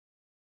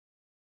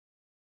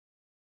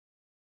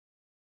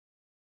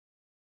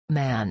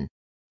Man.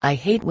 I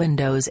hate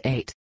Windows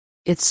 8.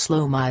 It's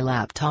slow my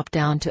laptop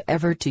down to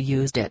ever to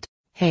used it.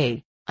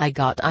 Hey, I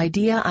got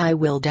idea, I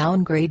will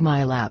downgrade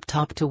my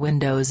laptop to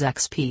Windows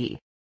XP.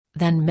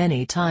 Then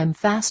many time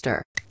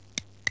faster.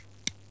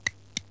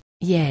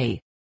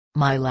 Yay.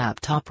 My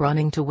laptop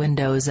running to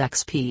Windows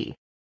XP.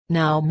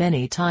 Now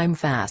many time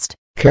fast.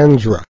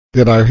 Kendra,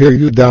 did I hear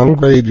you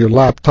downgrade your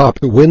laptop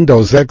to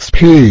Windows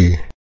XP?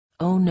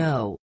 Oh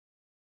no.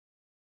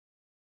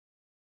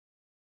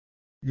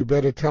 You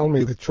better tell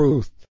me the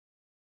truth.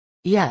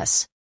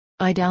 Yes.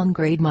 I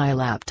downgrade my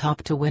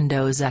laptop to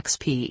Windows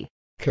XP.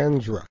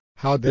 Kendra,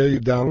 how dare you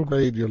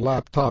downgrade your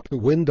laptop to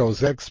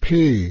Windows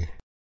XP?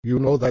 You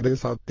know that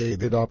is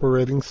outdated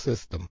operating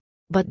system.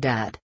 But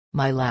Dad,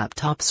 my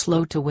laptop's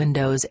slow to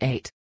Windows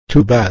 8.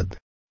 Too bad.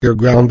 You're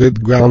grounded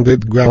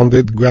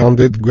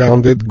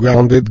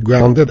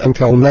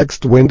until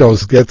next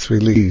Windows gets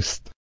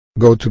released.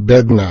 Go to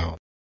bed now.